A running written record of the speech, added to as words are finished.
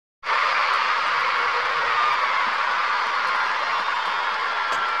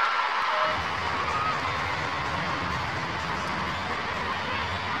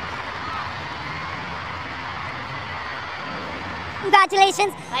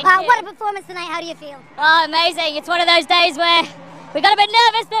congratulations. Thank you. What a performance tonight. How do you feel? Oh, amazing. It's one of those days where we got a bit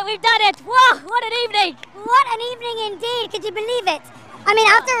nervous, but we've done it. Whoa, what an evening. What an evening indeed. Could you believe it? I mean,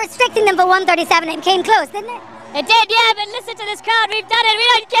 after restricting them for 137, it came close, didn't it? It did, yeah, but listen to this crowd. We've done it. We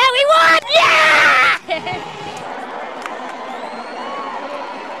don't care. We won. Yeah!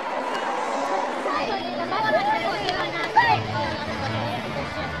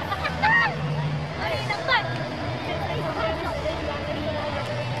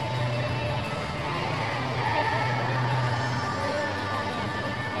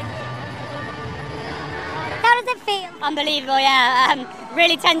 How does it feel? Unbelievable, yeah.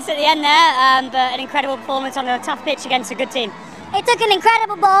 Really tense at the end there, but an incredible performance on a tough pitch against a good team. It took an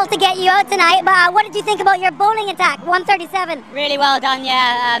incredible ball to get you out tonight, but what did you think about your bowling attack, 137? Really well done,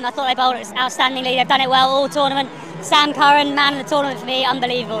 yeah. I thought they bowled it outstandingly. They've done it well all tournament. Sam Curran, man of the tournament for me,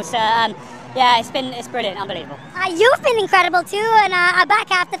 unbelievable. So, yeah, it's brilliant, unbelievable. You've been incredible too, and back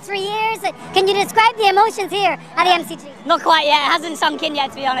after 3 years. Can you describe the emotions here at the MCG? Not quite yet. It hasn't sunk in yet,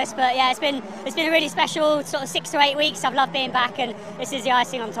 to be honest. But yeah, it's been a really special sort of 6 to 8 weeks. I've loved being back, and this is the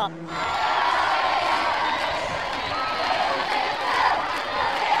icing on top.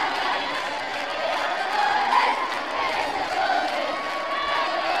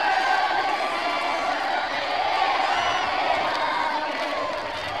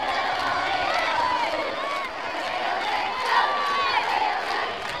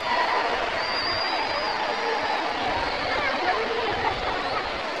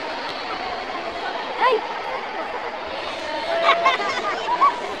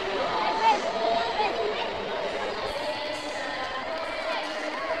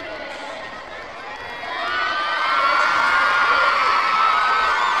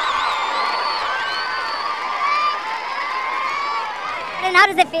 And how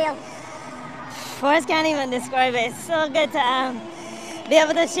does it feel? Words can't even describe it. It's so good to be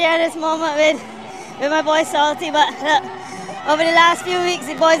able to share this moment with my boy Salty. But over the last few weeks,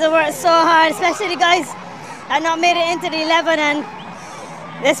 the boys have worked so hard, especially the guys that not made it into the 11. And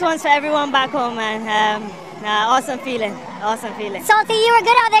this one's for everyone back home, man. Awesome feeling. Awesome feeling. Salty, you were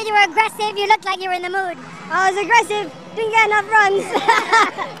good out there. You were aggressive. You looked like you were in the mood. I was aggressive. Didn't get enough runs,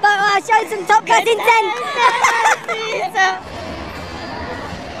 but I showed some top class intent.